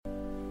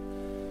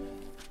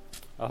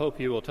I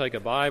hope you will take a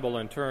Bible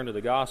and turn to the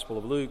Gospel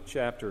of Luke,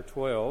 chapter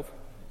 12.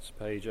 It's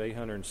page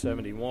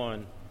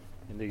 871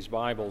 in these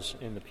Bibles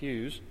in the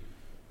pews.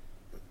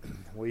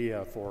 We,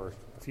 for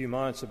a few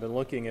months, have been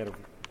looking at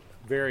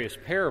various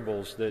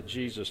parables that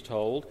Jesus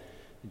told.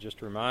 And just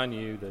to remind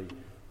you,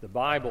 the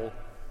Bible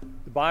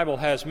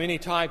has many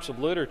types of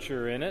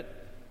literature in it.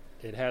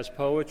 It has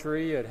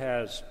poetry, it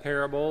has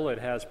parable, it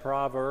has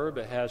proverb,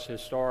 it has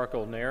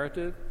historical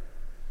narrative.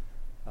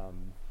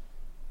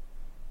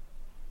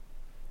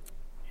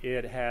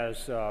 It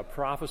has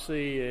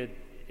prophecy,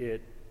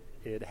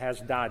 it has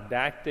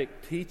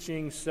didactic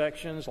teaching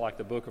sections like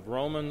the book of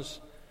Romans.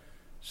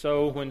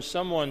 So when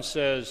someone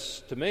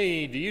says to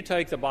me, do you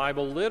take the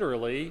Bible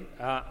literally?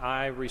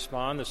 I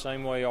respond the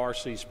same way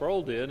R.C.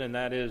 Sproul did, and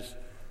that is,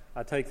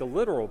 I take the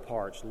literal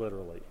parts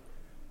literally.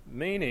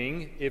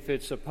 Meaning, if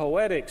it's a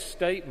poetic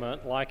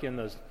statement like in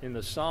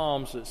the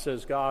Psalms that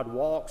says God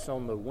walks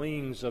on the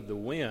wings of the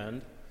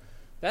wind,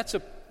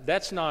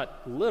 that's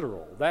not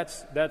literal.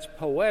 That's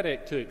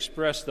poetic to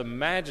express the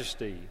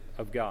majesty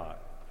of God.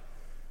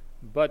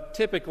 But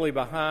typically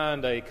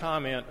behind a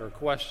comment or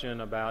question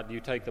about do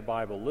you take the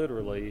Bible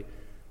literally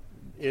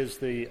is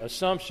the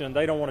assumption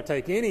they don't want to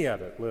take any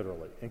of it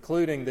literally,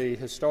 including the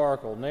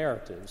historical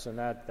narratives, and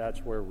that's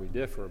where we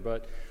differ.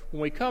 But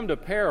when we come to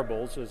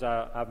parables, as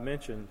I've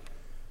mentioned,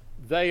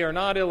 they are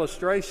not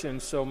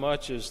illustrations so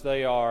much as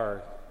they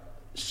are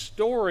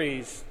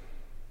stories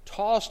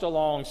tossed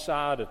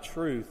alongside a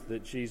truth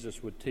that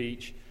Jesus would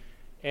teach,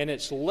 and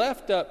it's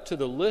left up to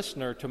the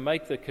listener to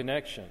make the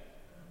connection.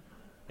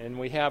 And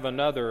we have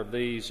another of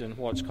these in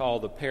what's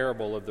called the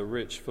parable of the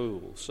rich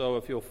fool. So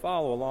if you'll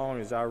follow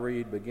along as I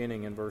read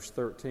beginning in verse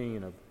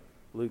 13 of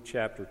Luke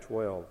chapter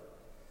 12.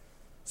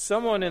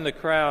 Someone in the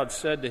crowd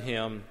said to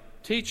him,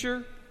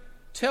 "Teacher,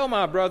 tell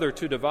my brother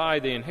to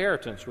divide the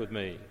inheritance with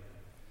me."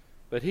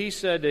 But he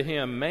said to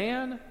him,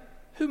 "Man,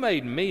 who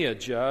made me a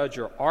judge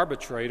or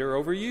arbitrator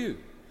over you?"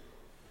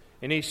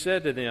 And he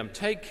said to them,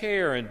 "Take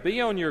care and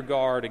be on your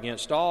guard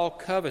against all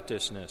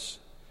covetousness,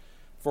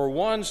 for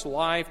one's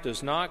life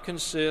does not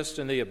consist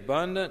in the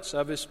abundance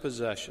of his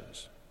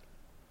possessions."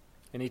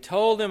 And he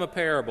told them a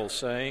parable,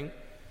 saying,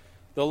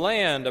 "The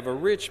land of a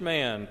rich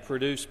man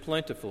produced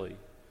plentifully.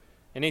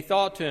 And he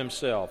thought to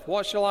himself,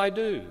 'What shall I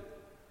do?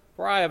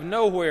 For I have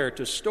nowhere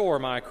to store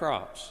my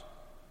crops.'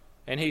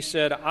 And he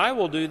said, 'I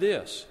will do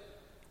this.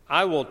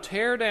 I will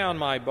tear down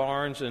my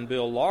barns and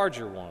build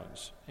larger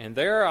ones, and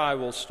there I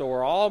will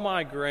store all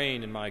my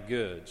grain and my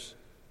goods.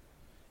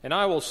 And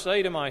I will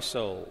say to my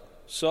soul,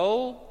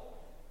 Soul,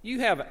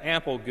 you have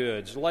ample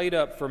goods laid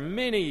up for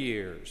many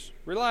years.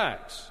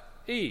 Relax,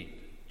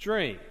 eat,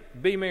 drink,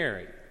 be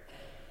merry.'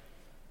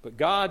 But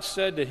God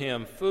said to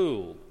him,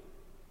 'Fool,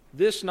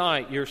 this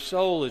night your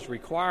soul is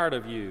required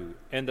of you,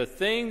 and the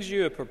things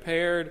you have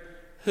prepared,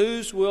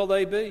 whose will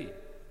they be?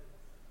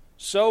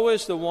 So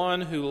is the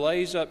one who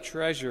lays up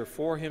treasure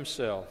for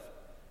himself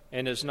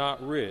and is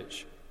not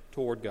rich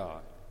toward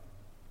God.'"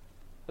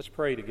 Let's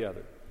pray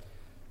together.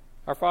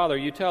 Our Father,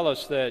 you tell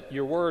us that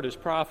your word is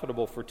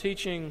profitable for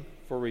teaching,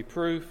 for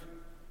reproof,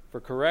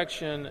 for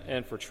correction,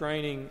 and for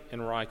training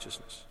in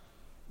righteousness.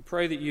 We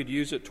pray that you'd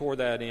use it toward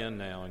that end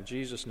now. In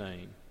Jesus'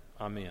 name,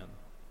 amen.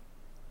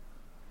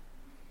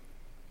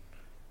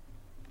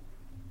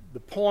 The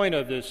point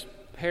of this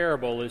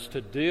parable is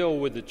to deal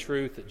with the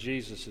truth that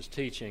Jesus is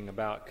teaching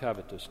about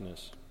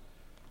covetousness.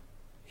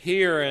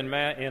 Here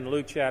in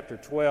Luke chapter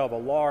 12, a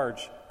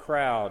large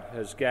crowd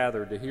has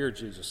gathered to hear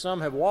Jesus.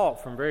 Some have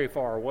walked from very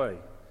far away.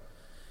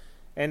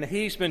 And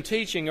he's been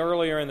teaching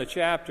earlier in the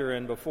chapter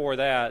and before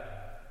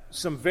that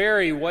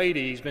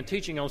he's been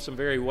teaching on some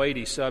very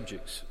weighty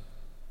subjects.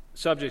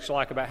 Subjects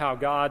like about how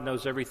God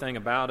knows everything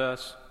about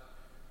us,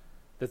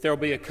 that there will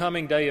be a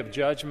coming day of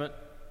judgment,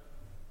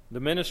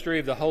 the ministry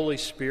of the Holy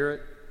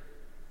Spirit.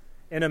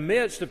 In the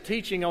midst of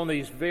teaching on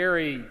these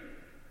very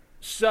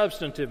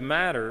substantive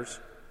matters,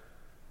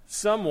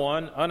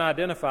 someone,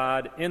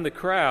 unidentified, in the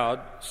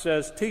crowd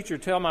says, "Teacher,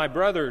 tell my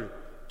brother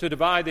to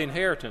divide the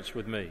inheritance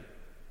with me."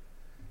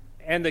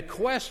 And the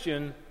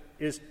question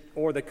is,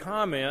 or the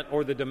comment,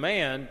 or the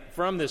demand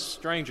from this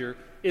stranger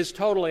is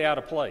totally out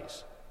of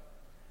place.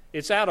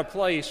 It's out of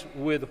place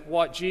with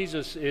what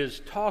Jesus is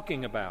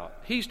talking about.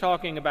 He's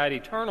talking about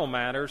eternal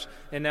matters,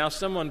 and now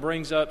someone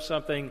brings up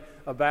something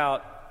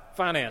about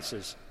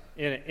finances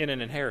in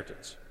an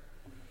inheritance.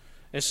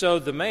 And so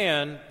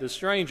the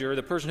stranger,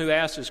 the person who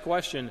asked this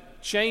question,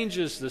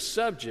 changes the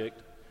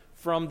subject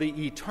from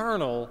the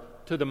eternal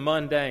to the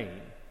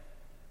mundane.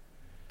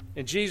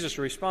 And Jesus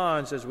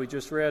responds, as we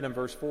just read in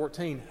verse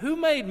 14, "Who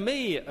made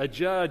me a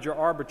judge or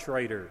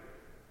arbitrator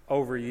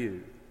over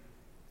you?"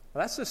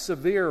 Well, that's a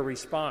severe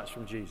response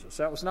from Jesus.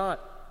 That was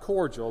not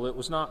cordial. It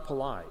was not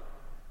polite.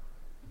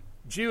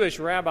 Jewish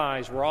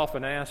rabbis were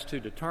often asked to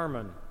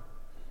determine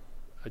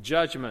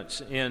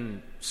judgments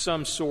in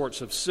some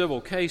sorts of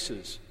civil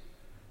cases.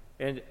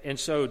 And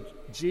so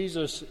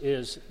Jesus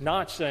is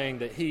not saying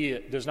that he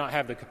does not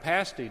have the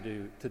capacity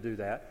to do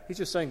that. He's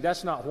just saying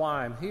that's not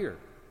why I'm here.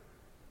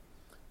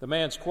 The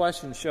man's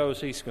question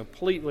shows he's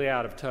completely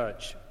out of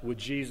touch with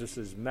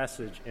Jesus'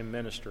 message and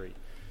ministry.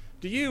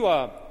 Do you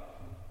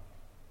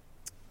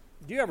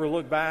ever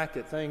look back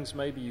at things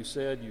maybe you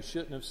said you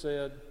shouldn't have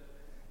said,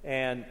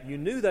 and you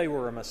knew they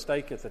were a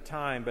mistake at the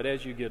time, but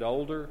as you get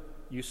older,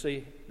 you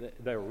see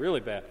they were really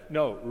bad?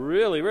 No,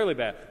 really, really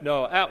bad.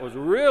 No, that was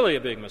really a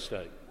big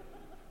mistake.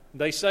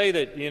 They say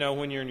that,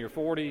 when you're in your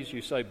 40s,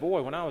 you say,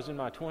 boy, when I was in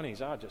my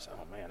 20s,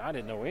 I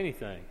didn't know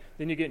anything.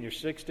 Then you get in your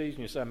 60s and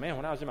you say, man,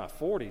 when I was in my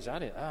 40s,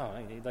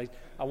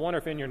 I wonder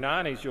if in your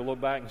 90s you'll look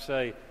back and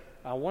say,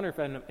 I wonder if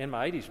in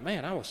my 80s,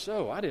 man,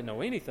 I didn't know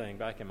anything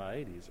back in my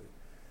 80s.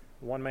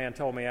 One man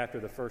told me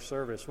after the first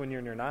service, when you're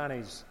in your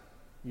 90s,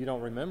 you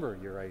don't remember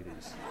your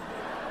 80s.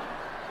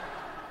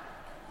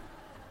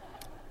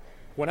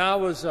 When I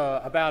was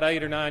about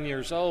 8 or 9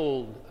 years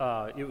old,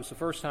 it was the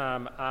first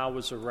time I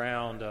was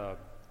around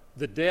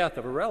the death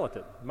of a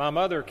relative. My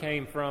mother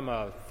came from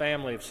a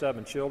family of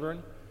 7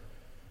 children.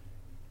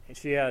 And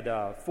she had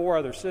 4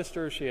 other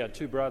sisters. She had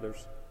 2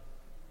 brothers.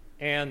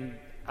 And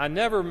I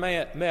never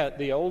met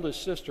the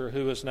oldest sister,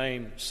 who was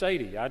named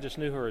Sadie. I just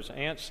knew her as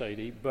Aunt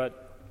Sadie.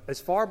 But as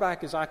far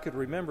back as I could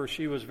remember,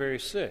 she was very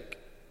sick.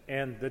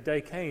 And the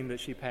day came that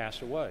she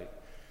passed away.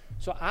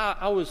 So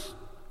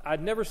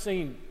I'd never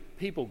seen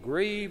people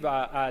grieve.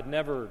 I'd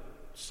never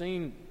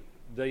seen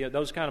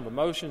those kind of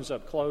emotions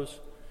up close.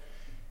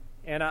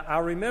 And I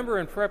remember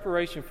in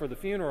preparation for the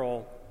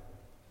funeral,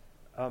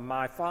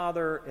 my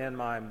father and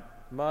my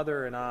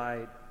mother and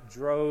I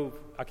drove.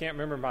 I can't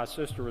remember if my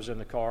sister was in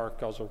the car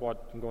because of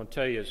what I'm going to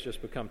tell you. It's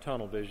just become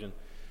tunnel vision.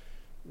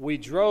 We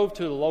drove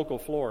to the local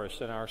florist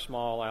in our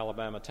small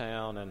Alabama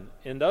town. And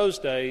in those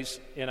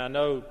days, and I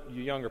know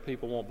you younger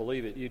people won't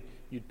believe it,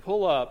 you'd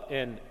pull up,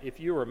 and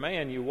if you were a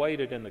man, you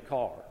waited in the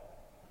car.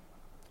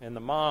 And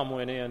the mom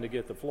went in to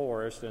get the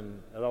florist,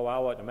 and although I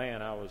wasn't a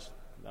man, I was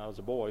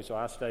a boy, so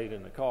I stayed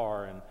in the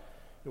car. And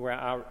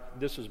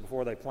this was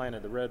before they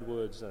planted the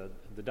redwoods.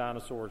 The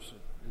dinosaurs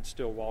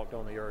still walked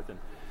on the earth. And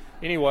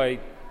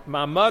anyway,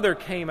 my mother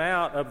came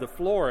out of the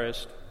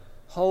florist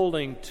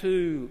holding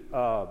 2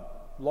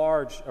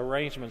 large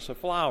arrangements of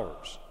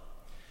flowers.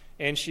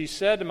 And she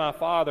said to my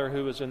father,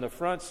 who was in the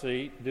front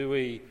seat,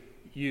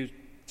 you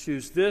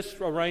choose this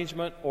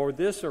arrangement or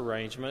this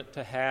arrangement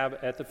to have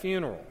at the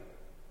funeral?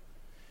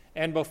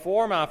 And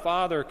before my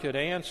father could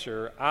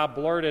answer, I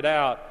blurted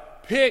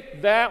out,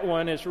 pick that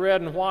one. It's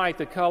red and white,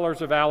 the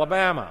colors of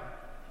Alabama.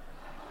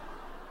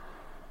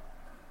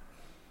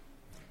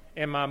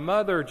 And my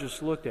mother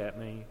just looked at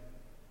me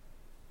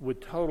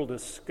with total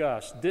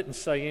disgust, didn't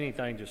say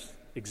anything, just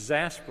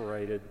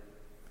exasperated,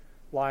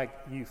 like,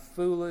 you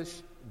foolish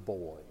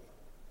boy,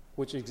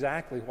 which is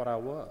exactly what I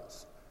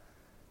was.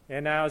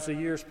 And now as the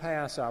years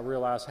pass, I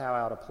realize how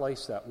out of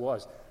place that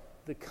was.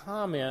 The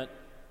comment,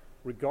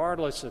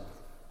 regardless of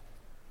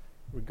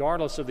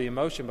the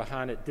emotion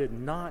behind it, did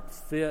not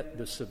fit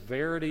the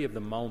severity of the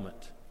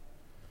moment.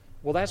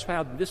 Well, that's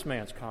how this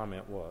man's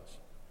comment was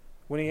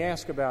when he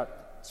asked about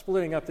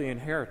splitting up the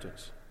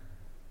inheritance.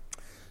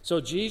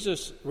 So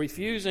Jesus,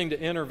 refusing to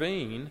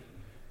intervene,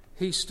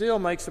 he still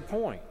makes a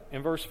point.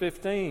 In verse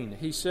 15,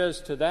 he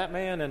says to that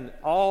man and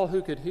all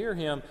who could hear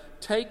him,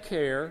 take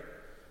care,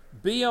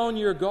 be on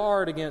your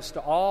guard against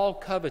all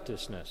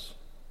covetousness,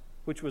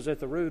 which was at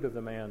the root of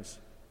the man's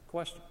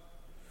question.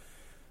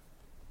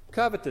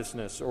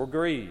 Covetousness or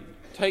greed.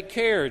 Take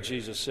care,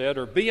 Jesus said,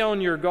 or be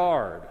on your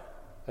guard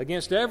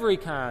against every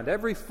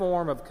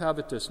form of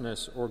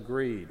covetousness or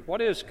greed.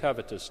 What is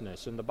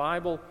covetousness? In the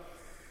Bible,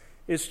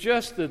 it's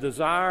just the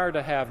desire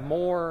to have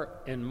more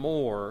and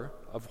more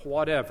of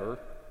whatever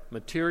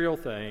material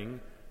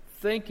thing,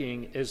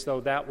 thinking as though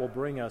that will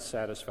bring us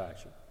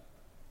satisfaction.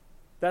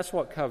 That's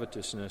what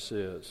covetousness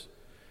is.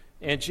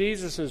 And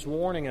Jesus is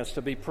warning us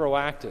to be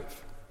proactive.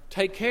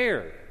 Take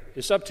care.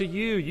 It's up to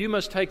you. You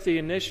must take the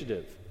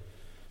initiative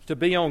to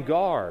be on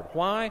guard.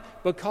 Why?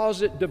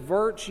 Because it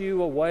diverts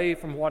you away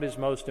from what is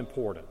most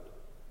important.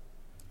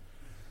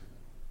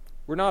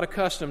 We're not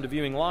accustomed to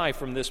viewing life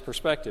from this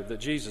perspective that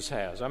Jesus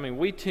has. I mean,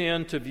 we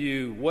tend to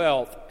view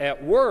wealth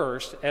at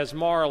worst as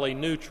morally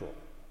neutral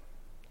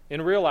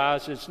and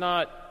realize it's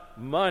not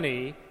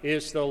money,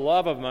 it's the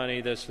love of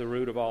money that's the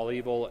root of all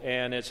evil,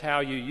 and it's how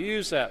you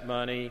use that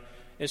money.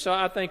 And so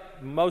I think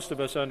most of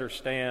us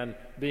understand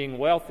being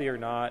wealthy or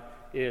not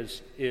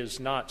is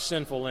not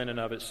sinful in and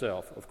of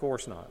itself. Of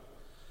course not.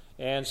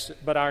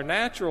 But our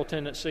natural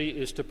tendency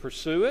is to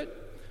pursue it,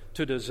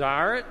 to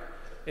desire it.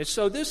 And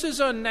so this is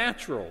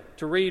unnatural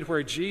to read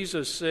where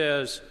Jesus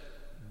says,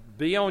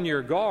 be on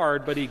your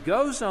guard, but he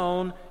goes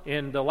on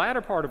in the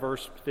latter part of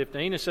verse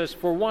 15, it says,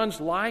 for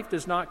one's life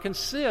does not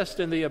consist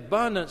in the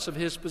abundance of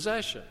his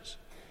possessions.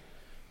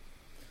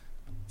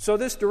 So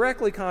this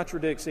directly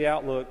contradicts the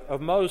outlook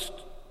of most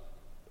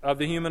of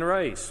the human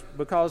race,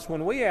 because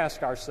when we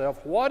ask ourselves,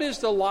 what is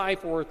the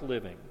life worth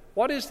living?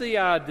 What is the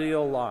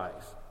ideal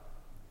life?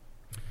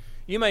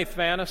 You may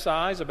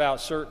fantasize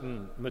about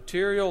certain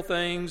material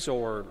things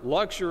or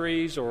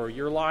luxuries, or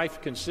your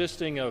life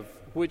consisting of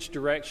which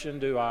direction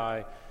do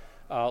I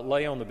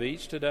lay on the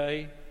beach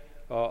today,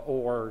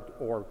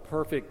 or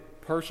perfect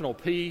personal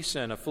peace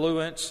and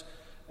affluence.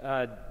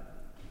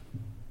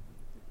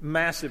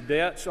 Massive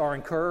debts are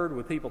incurred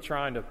with people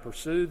trying to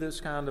pursue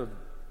this kind of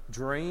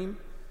dream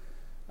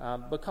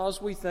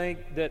because we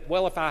think that,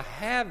 well, if I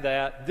have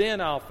that,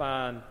 then I'll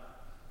find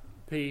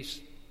peace,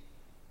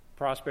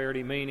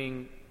 prosperity,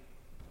 meaning,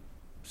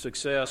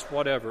 success,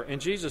 whatever.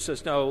 And Jesus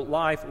says, no,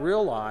 life,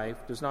 real life,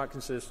 does not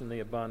consist in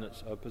the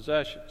abundance of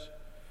possessions.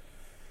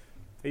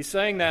 He's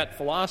saying that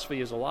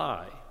philosophy is a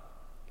lie.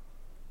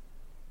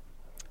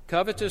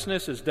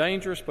 Covetousness is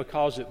dangerous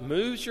because it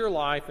moves your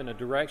life in a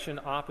direction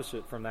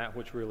opposite from that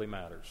which really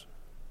matters.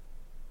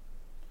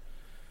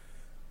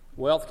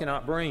 Wealth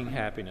cannot bring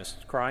happiness.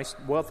 Christ,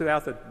 well,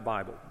 throughout the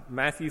Bible.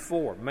 Matthew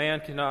 4,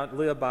 man cannot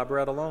live by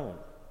bread alone.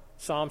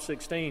 Psalm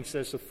 16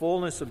 says the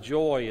fullness of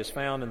joy is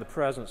found in the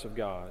presence of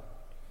God.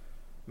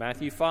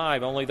 Matthew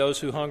 5, only those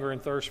who hunger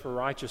and thirst for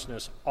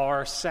righteousness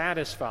are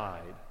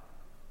satisfied.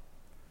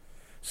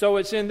 So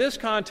it's in this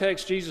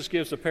context Jesus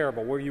gives the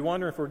parable. Were you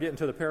wondering if we're getting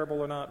to the parable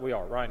or not? We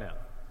are right now.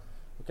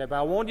 Okay, but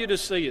I want you to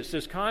see it's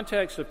this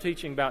context of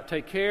teaching about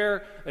take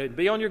care and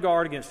be on your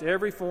guard against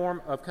every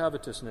form of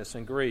covetousness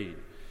and greed.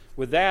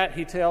 With that,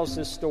 he tells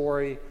this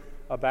story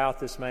about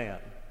this man,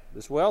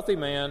 this wealthy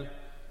man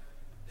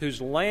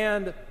whose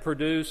land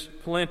produced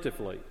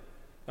plentifully.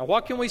 Now,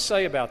 what can we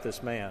say about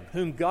this man,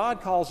 whom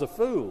God calls a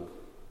fool?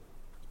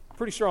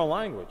 Pretty strong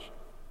language.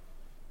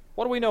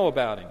 What do we know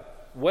about him?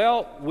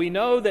 Well, we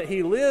know that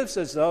he lives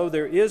as though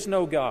there is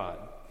no God.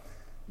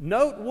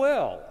 Note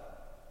well,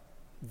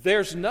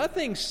 there's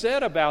nothing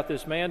said about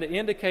this man to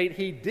indicate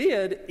he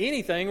did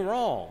anything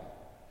wrong.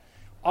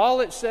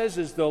 All it says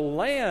is the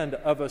land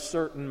of a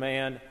certain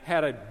man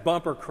had a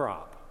bumper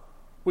crop,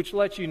 which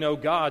lets you know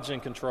God's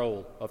in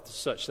control of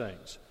such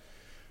things.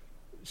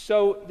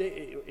 So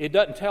it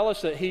doesn't tell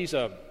us that he's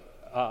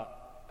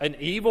an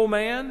evil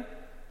man,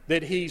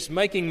 that he's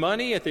making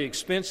money at the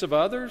expense of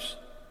others,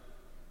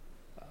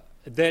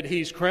 that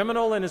he's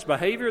criminal in his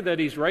behavior, that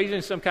he's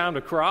raising some kind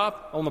of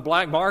crop on the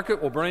black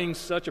market will bring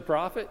such a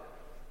profit.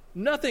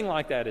 Nothing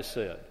like that is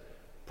said.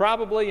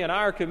 Probably in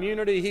our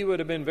community he would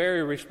have been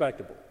very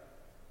respectable.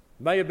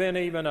 May have been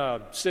even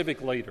a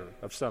civic leader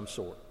of some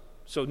sort.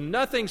 So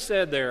nothing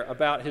said there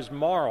about his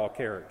moral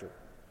character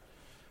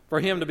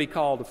for him to be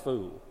called a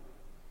fool.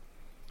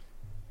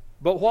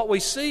 But what we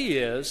see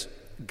is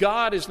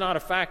God is not a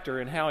factor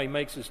in how he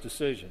makes his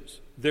decisions.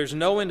 There's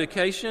no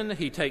indication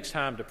he takes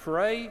time to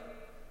pray,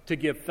 to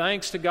give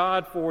thanks to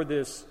God for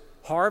this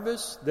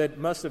harvest that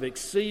must have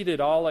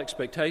exceeded all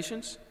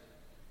expectations.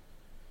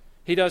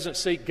 He doesn't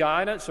seek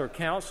guidance or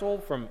counsel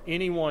from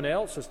anyone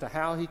else as to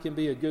how he can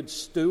be a good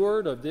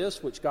steward of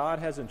this which God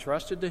has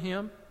entrusted to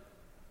him.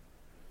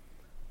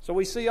 So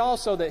we see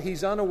also that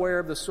he's unaware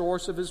of the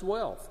source of his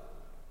wealth.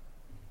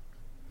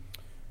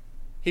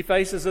 He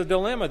faces a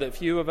dilemma that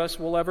few of us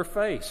will ever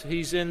face.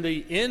 He's in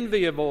the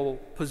enviable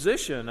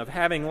position of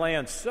having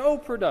land so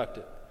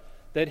productive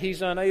that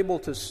he's unable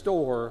to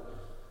store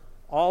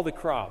all the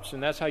crops,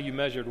 and that's how you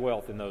measured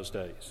wealth in those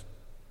days.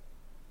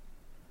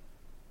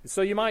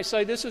 So you might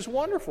say, this is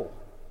wonderful.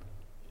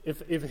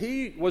 If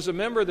he was a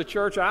member of the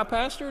church I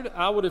pastored,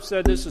 I would have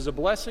said this is a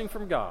blessing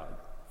from God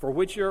for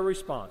which you're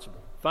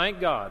responsible. Thank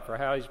God for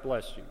how he's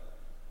blessed you.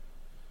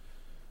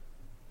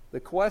 The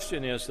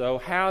question is, though,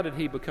 how did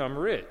he become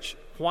rich?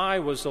 Why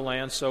was the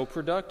land so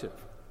productive?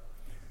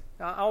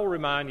 Now, I'll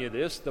remind you of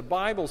this. The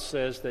Bible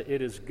says that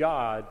it is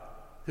God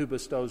who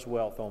bestows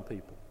wealth on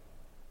people.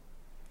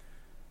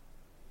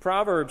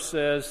 Proverbs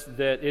says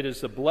that it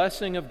is the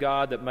blessing of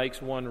God that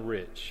makes one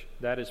rich.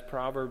 That is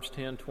Proverbs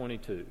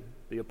 10:22.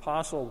 The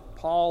Apostle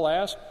Paul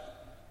asked,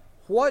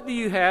 "What do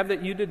you have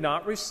that you did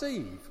not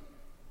receive?"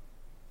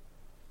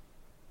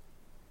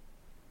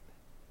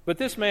 But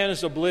this man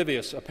is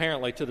oblivious,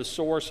 apparently, to the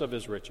source of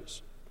his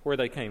riches, where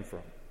they came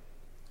from.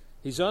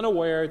 He's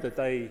unaware that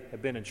they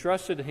have been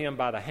entrusted to him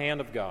by the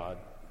hand of God.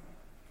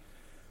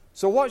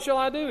 So what shall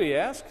I do, he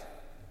asked.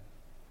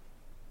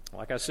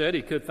 Like I said,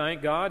 he could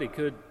thank God. He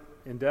could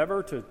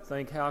endeavor to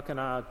think, how can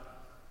I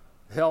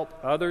help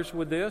others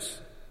with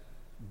this?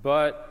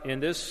 But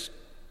in this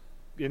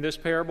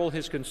parable,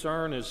 his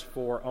concern is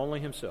for only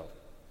himself.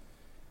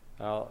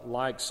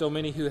 Like so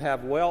many who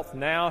have wealth,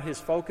 now his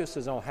focus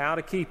is on how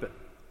to keep it.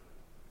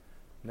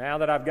 Now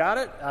that I've got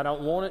it, I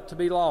don't want it to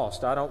be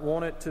lost. I don't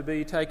want it to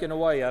be taken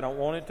away. I don't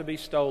want it to be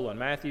stolen.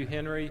 Matthew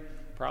Henry,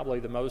 probably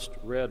the most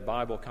read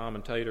Bible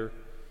commentator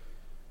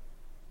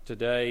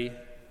today,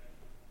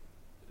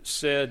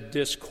 said,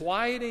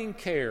 "Disquieting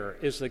care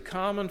is the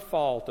common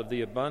fault of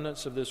the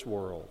abundance of this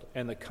world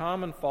and the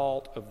common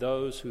fault of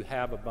those who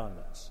have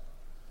abundance."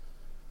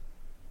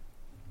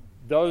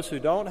 Those who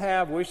don't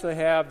have wish they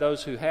have.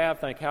 Those who have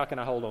think, how can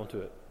I hold on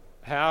to it?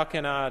 How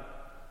can I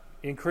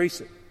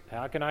increase it?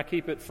 How can I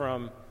keep it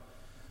from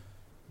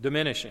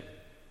diminishing?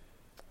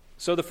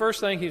 So the first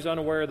thing, he's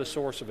unaware of the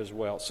source of his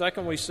wealth.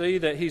 Second, we see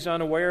that he's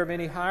unaware of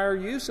any higher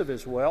use of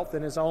his wealth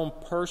than his own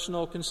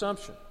personal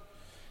consumption.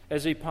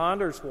 As he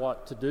ponders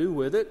what to do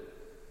with it,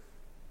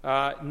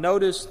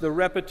 Notice the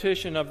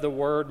repetition of the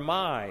word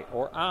my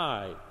or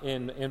I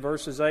in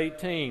verses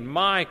 18.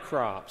 My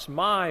crops,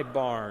 my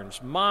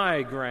barns,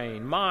 my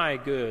grain, my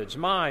goods,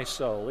 my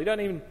soul. He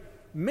doesn't even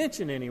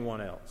mention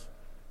anyone else.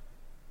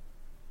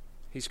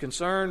 He's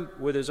concerned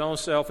with his own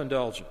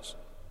self-indulgence,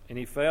 and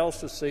he fails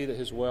to see that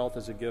his wealth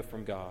is a gift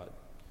from God.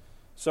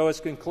 So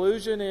his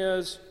conclusion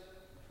is,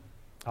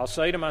 I'll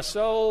say to my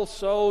soul,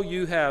 soul,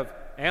 you have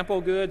ample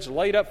goods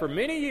laid up for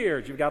many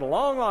years. You've got a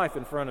long life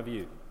in front of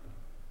you.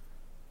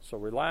 So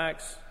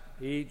relax,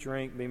 eat,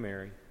 drink, be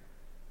merry.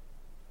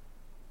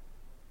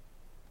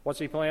 What's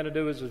he plan to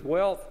do with his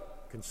wealth?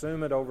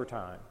 Consume it over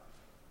time.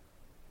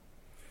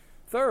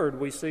 Third,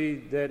 we see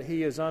that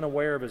he is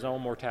unaware of his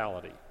own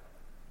mortality.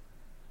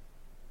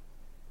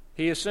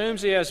 He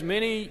assumes he has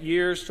many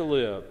years to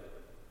live.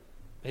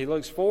 He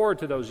looks forward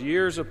to those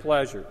years of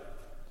pleasure.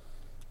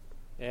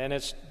 And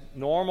it's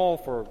normal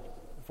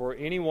for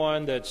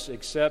anyone that's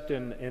except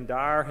in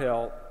dire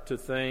health to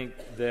think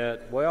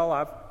that, well,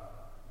 I've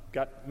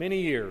got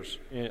many years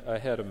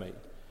ahead of me.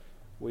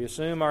 We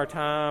assume our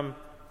time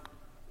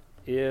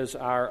is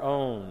our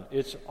own.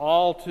 It's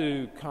all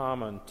too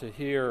common to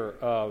hear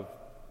of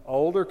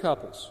older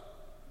couples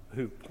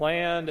who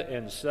planned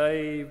and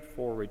saved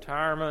for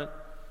retirement.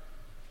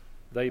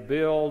 They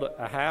build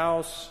a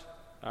house.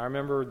 I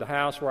remember the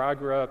house where I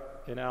grew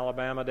up in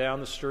Alabama, down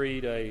the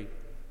street,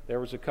 there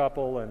was a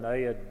couple, and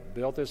they had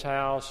built this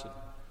house.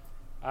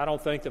 I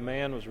don't think the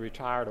man was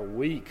retired a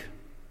week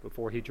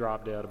before he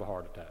dropped dead of a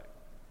heart attack.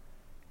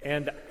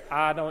 And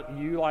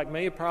you like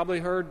me have probably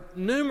heard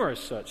numerous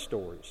such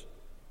stories.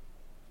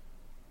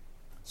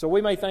 So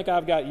we may think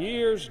I've got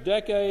years,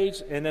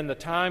 decades, and then the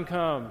time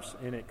comes,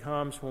 and it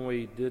comes when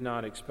we did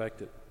not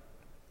expect it.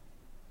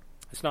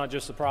 It's not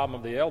just the problem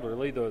of the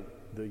elderly, the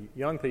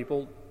young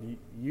people.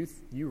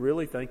 You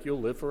really think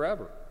you'll live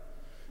forever.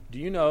 Do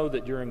you know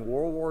that during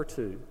World War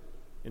II,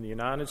 in the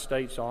United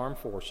States Armed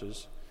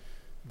Forces,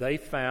 they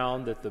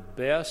found that the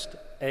best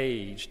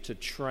age to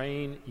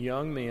train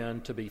young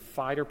men to be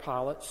fighter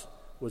pilots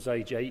was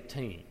age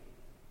 18,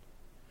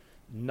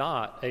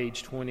 not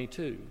age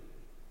 22.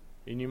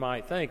 And you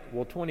might think,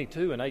 well,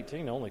 22 and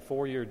 18, only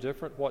 4 years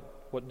different.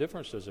 What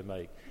difference does it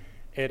make?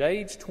 At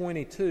age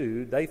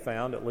 22, they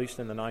found, at least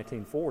in the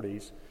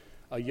 1940s,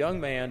 a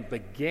young man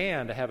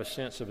began to have a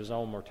sense of his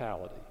own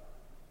mortality.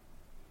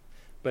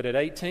 But at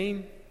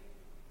 18,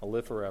 I'll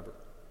live forever.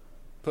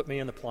 Put me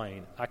in the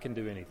plane. I can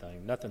do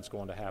anything. Nothing's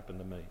going to happen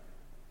to me.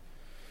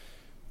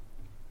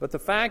 But the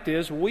fact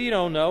is, we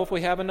don't know if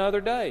we have another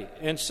day.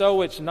 And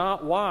so it's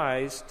not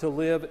wise to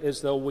live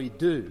as though we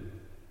do.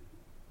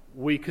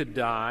 We could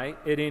die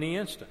at any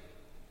instant.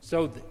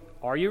 So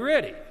are you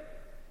ready?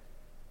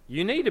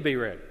 You need to be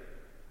ready.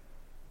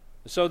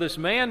 So this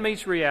man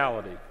meets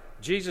reality.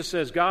 Jesus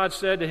says, God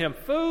said to him,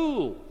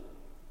 "Fool,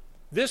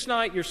 this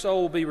night your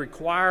soul will be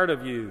required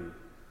of you."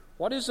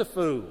 What is a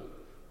fool?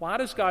 Why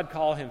does God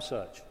call him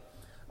such?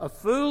 A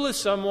fool is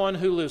someone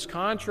who lives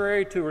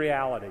contrary to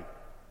reality.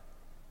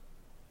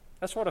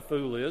 That's what a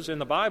fool is. In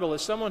the Bible,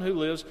 it's someone who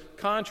lives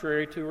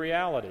contrary to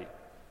reality.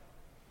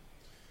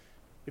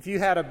 If you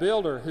had a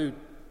builder who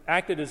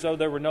acted as though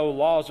there were no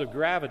laws of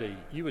gravity,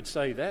 you would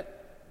say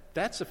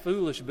that's a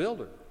foolish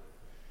builder.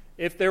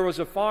 If there was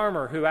a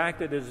farmer who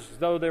acted as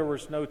though there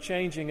was no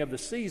changing of the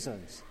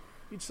seasons,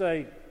 you'd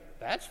say,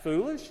 that's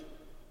foolish.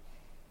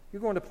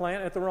 You're going to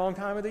plant at the wrong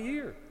time of the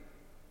year.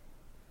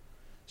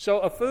 So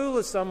a fool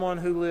is someone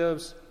who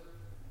lives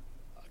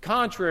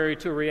contrary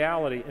to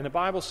reality. And the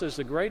Bible says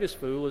the greatest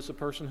fool is the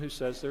person who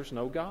says there's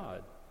no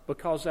God,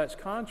 because that's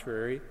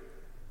contrary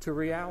to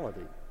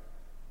reality.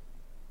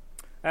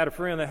 I had a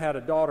friend that had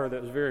a daughter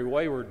that was very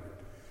wayward,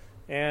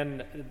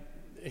 and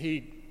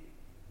he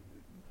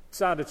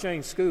decided to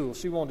change schools.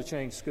 She wanted to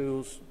change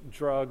schools.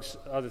 Drugs,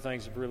 other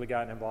things have really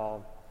gotten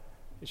involved.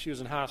 And she was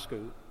in high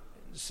school.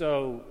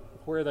 So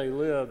where they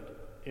lived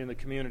in the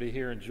community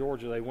here in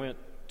Georgia, they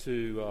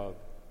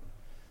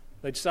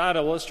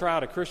decided, let's try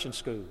out a Christian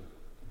school.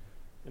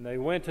 And they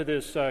went to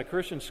this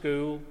Christian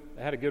school.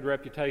 They had a good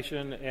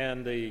reputation,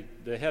 and the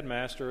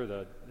headmaster,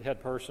 the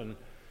head person,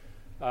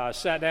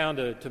 sat down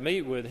to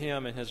meet with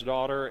him and his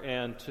daughter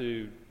and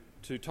to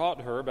talk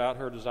to her about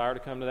her desire to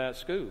come to that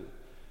school.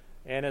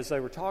 And as they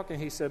were talking,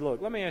 he said,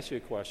 look, let me ask you a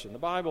question. The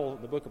Bible,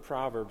 the book of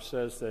Proverbs,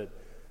 says that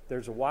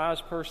there's a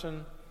wise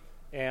person,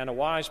 and a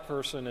wise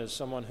person is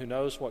someone who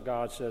knows what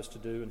God says to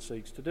do and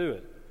seeks to do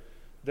it.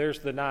 There's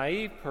the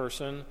naive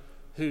person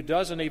who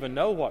doesn't even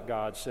know what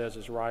God says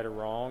is right or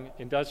wrong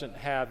and doesn't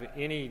have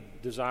any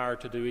desire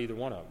to do either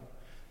one of them.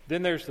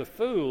 Then there's the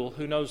fool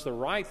who knows the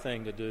right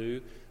thing to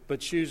do but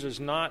chooses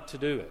not to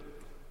do it.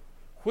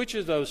 Which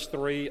of those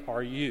three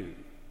are you?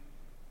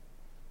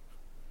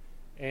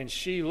 And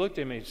she looked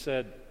at me and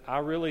said, I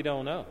really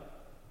don't know.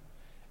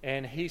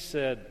 And he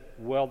said,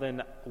 well,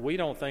 then we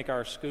don't think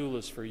our school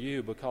is for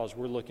you because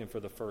we're looking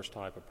for the first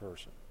type of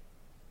person.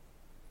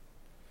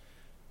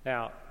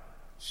 Now,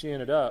 she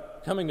ended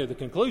up coming to the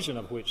conclusion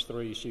of which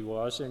three she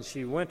was, and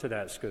she went to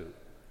that school.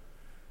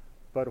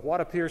 But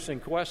what a piercing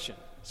question.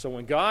 So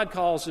when God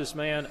calls this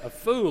man a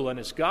fool, and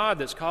it's God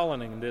that's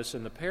calling him this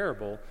in the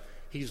parable,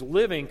 he's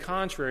living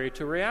contrary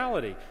to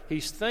reality.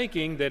 He's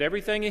thinking that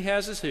everything he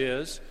has is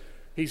his.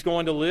 He's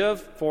going to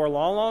live for a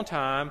long, long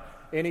time,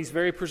 and he's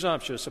very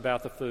presumptuous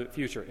about the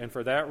future. And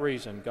for that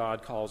reason,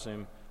 God calls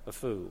him a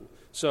fool.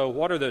 So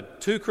what are the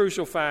two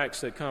crucial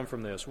facts that come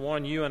from this?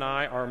 One, you and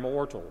I are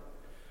mortal.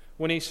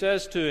 When he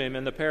says to him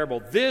in the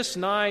parable, this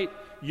night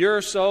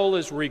your soul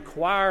is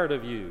required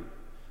of you.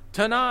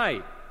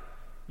 Tonight,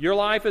 your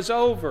life is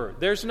over.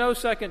 There's no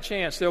second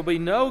chance. There'll be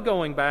no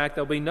going back.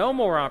 There'll be no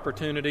more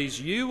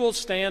opportunities. You will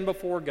stand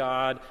before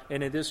God,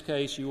 and in this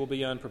case, you will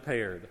be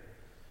unprepared.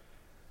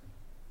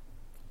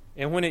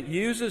 And when it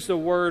uses the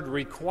word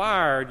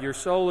required, your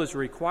soul is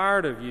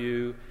required of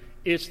you,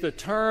 it's the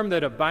term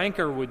that a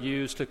banker would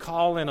use to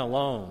call in a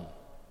loan.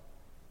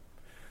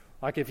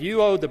 Like if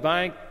you owed the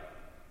bank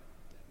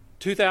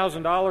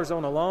 $2,000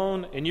 on a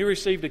loan and you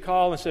received a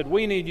call and said,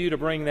 we need you to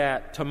bring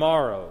that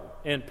tomorrow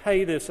and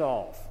pay this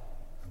off.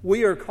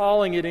 We are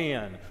calling it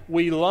in.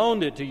 We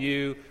loaned it to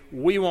you.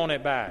 We want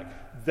it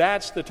back.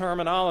 That's the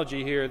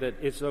terminology here, that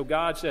it's so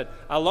God said,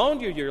 I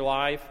loaned you your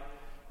life.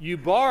 You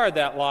borrowed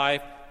that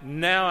life.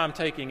 Now I'm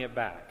taking it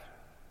back.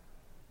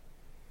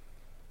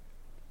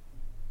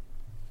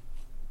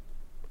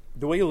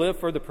 Do we live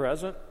for the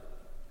present?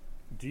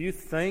 Do you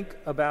think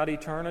about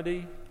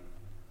eternity?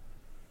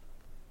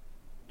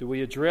 Do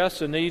we address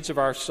the needs of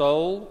our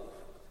soul?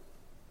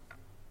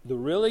 The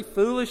really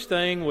foolish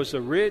thing was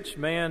the rich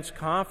man's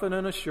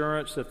confident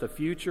assurance that the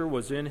future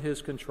was in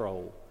his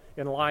control.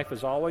 And life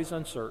is always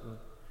uncertain.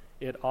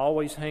 It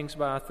always hangs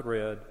by a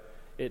thread.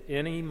 At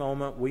any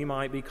moment, we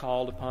might be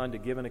called upon to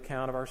give an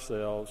account of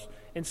ourselves.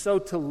 And so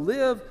to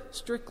live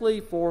strictly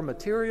for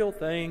material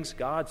things,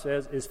 God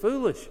says, is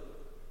foolish.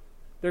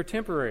 They're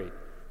temporary.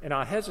 And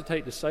I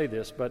hesitate to say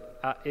this,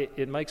 but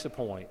it makes a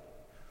point.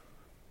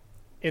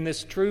 And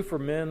it's true for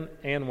men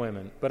and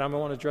women, but I'm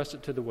going to address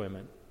it to the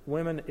women.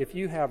 Women, if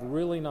you have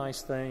really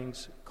nice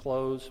things,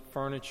 clothes,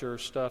 furniture,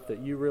 stuff that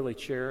you really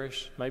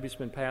cherish, maybe it's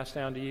been passed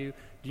down to you,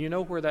 do you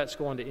know where that's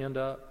going to end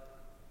up?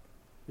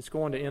 It's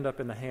going to end up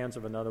in the hands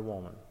of another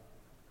woman.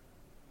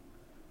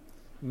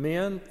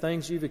 Men,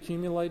 things you've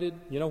accumulated,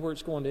 you know where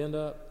it's going to end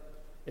up?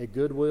 At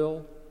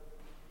Goodwill.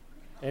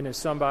 And if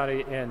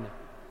somebody, and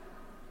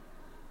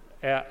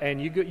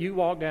you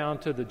walk down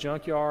to the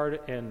junkyard,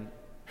 and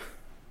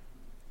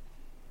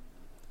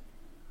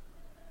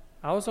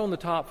I was on the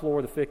top floor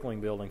of the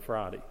Fickling building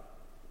Friday,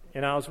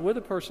 and I was with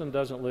a person who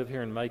doesn't live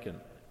here in Macon.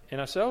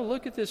 And I said, oh,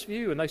 look at this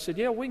view. And they said,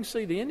 yeah, we can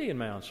see the Indian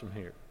mounds from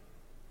here.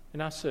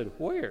 And I said,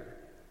 where?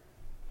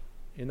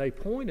 And they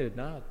pointed,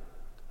 and I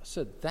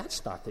said,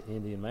 that's not the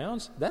Indian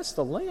mounds. That's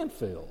the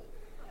landfill.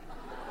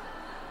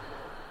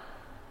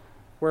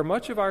 Where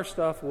much of our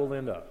stuff will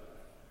end up.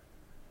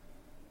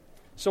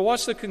 So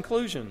what's the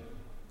conclusion?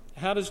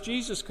 How does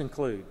Jesus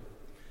conclude?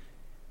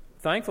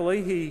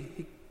 Thankfully,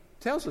 he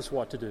tells us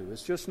what to do.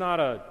 It's just not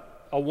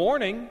a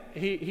warning.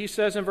 He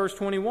says in verse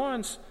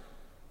 21,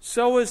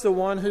 so is the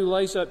one who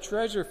lays up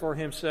treasure for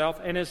himself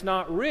and is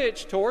not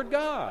rich toward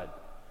God.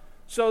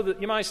 So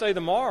that you might say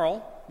the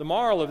moral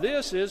of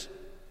this is,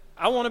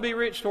 I want to be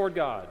rich toward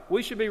God.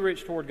 We should be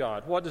rich toward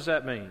God. What does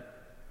that mean?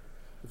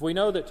 If we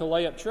know that to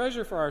lay up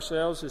treasure for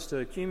ourselves is to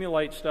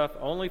accumulate stuff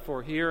only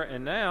for here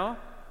and now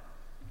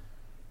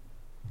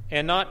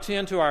and not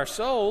tend to our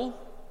soul,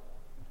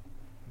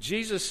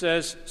 Jesus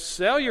says,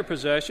 sell your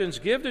possessions,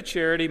 give to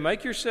charity,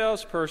 make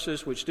yourselves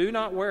purses which do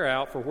not wear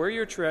out, for where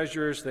your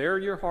treasure is, there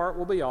your heart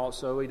will be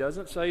also. He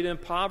doesn't say to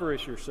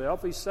impoverish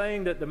yourself. He's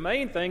saying that the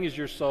main thing is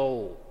your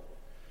soul,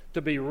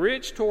 to be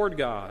rich toward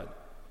God.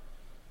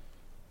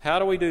 How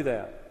do we do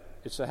that?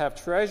 It's to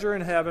have treasure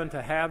in heaven.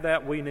 To have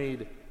that, we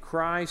need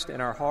Christ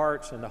in our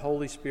hearts and the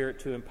Holy Spirit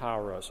to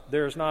empower us.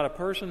 There is not a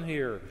person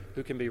here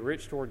who can be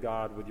rich toward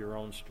God with your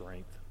own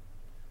strength.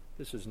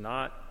 This is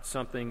not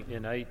something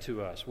innate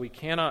to us. We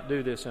cannot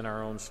do this in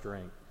our own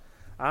strength.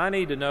 I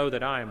need to know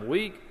that I am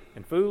weak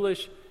and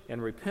foolish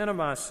and repent of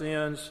my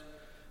sins,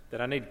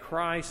 that I need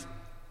Christ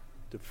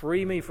to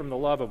free me from the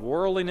love of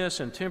worldliness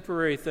and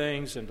temporary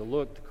things and to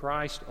look to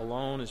Christ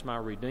alone as my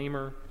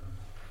Redeemer.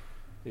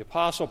 The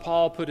Apostle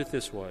Paul put it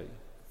this way,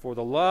 for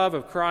the love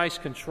of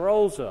Christ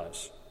controls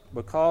us,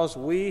 because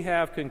we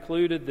have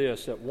concluded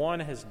this, that one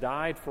has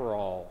died for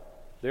all.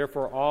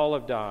 Therefore all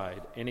have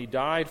died, and he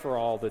died for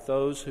all, that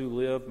those who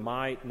live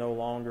might no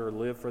longer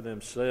live for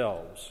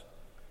themselves,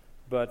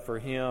 but for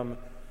him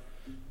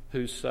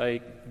whose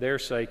sake, their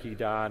sake, he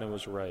died and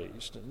was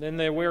raised. And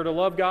then we're to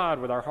love God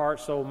with our heart,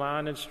 soul,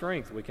 mind, and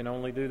strength. We can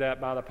only do that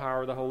by the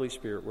power of the Holy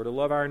Spirit. We're to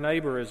love our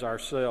neighbor as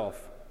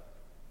ourself.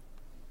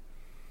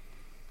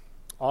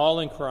 All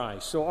in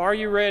Christ. So are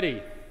you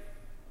ready?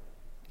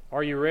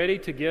 Are you ready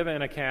to give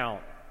an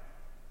account?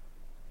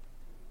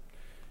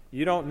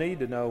 You don't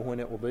need to know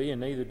when it will be,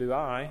 and neither do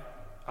I.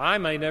 I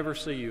may never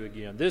see you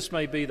again. This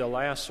may be the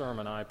last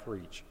sermon I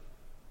preach.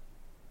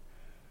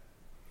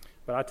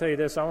 But I tell you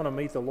this, I want to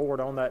meet the Lord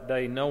on that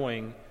day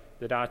knowing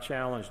that I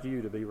challenged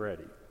you to be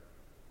ready.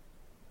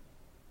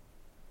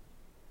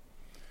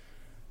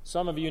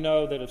 Some of you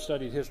know that have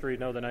studied history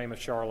know the name of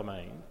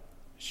Charlemagne.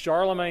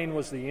 Charlemagne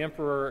was the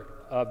emperor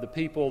of the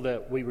people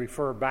that we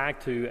refer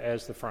back to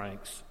as the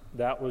Franks.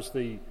 That was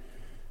the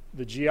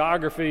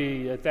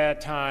geography at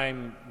that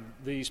time,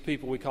 these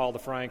people we call the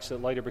Franks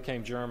that later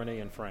became Germany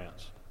and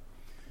France.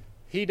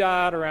 He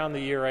died around the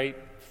year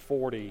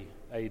 840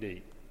 AD,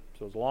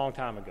 so it was a long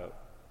time ago.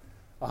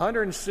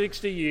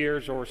 160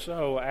 years or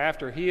so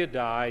after he had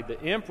died,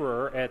 the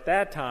emperor at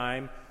that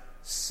time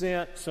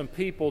sent some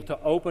people to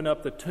open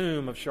up the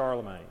tomb of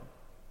Charlemagne,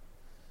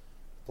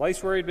 the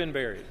place where he'd been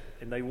buried.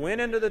 And they went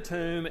into the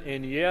tomb,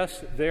 and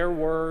yes, there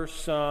were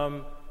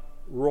some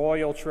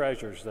royal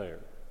treasures there.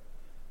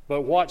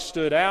 But what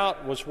stood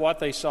out was what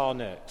they saw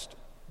next.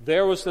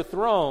 There was the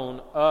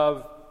throne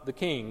of the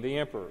king, the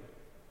emperor.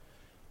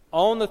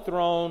 On the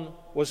throne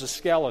was a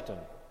skeleton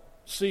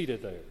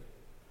seated there.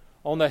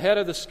 On the head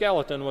of the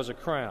skeleton was a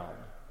crown.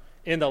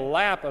 In the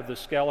lap of the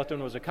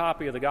skeleton was a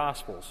copy of the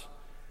Gospels.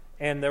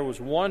 And there was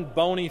one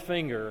bony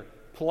finger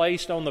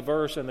placed on the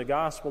verse in the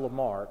Gospel of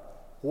Mark,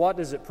 "What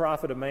does it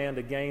profit a man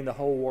to gain the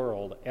whole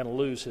world and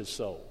lose his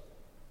soul?"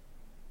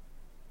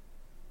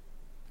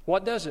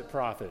 What does it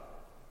profit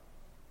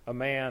a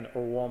man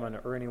or woman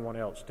or anyone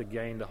else to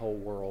gain the whole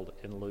world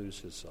and lose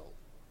his soul?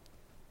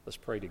 Let's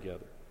pray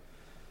together.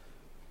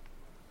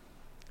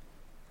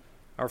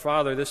 Our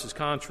Father, this is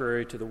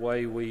contrary to the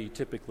way we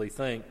typically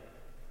think.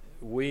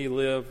 We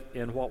live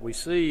in what we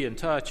see and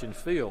touch and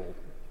feel,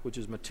 which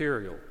is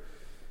material.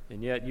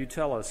 And yet you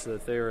tell us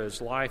that there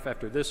is life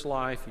after this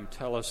life. You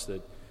tell us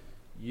that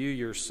you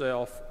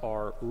yourself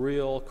are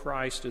real,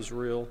 Christ is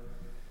real,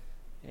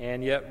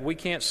 and yet we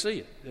can't see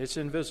it. It's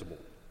invisible.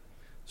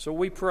 So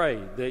we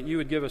pray that you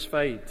would give us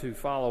faith to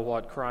follow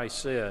what Christ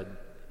said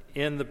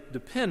in the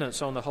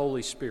dependence on the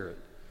Holy Spirit,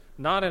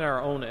 not in our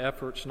own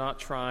efforts, not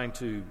trying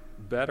to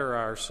better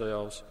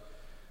ourselves,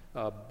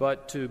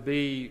 but to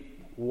be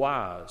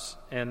wise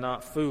and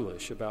not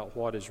foolish about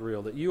what is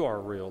real, that you are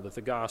real, that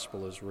the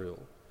gospel is real.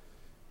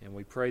 And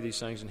we pray these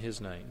things in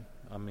his name.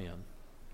 Amen.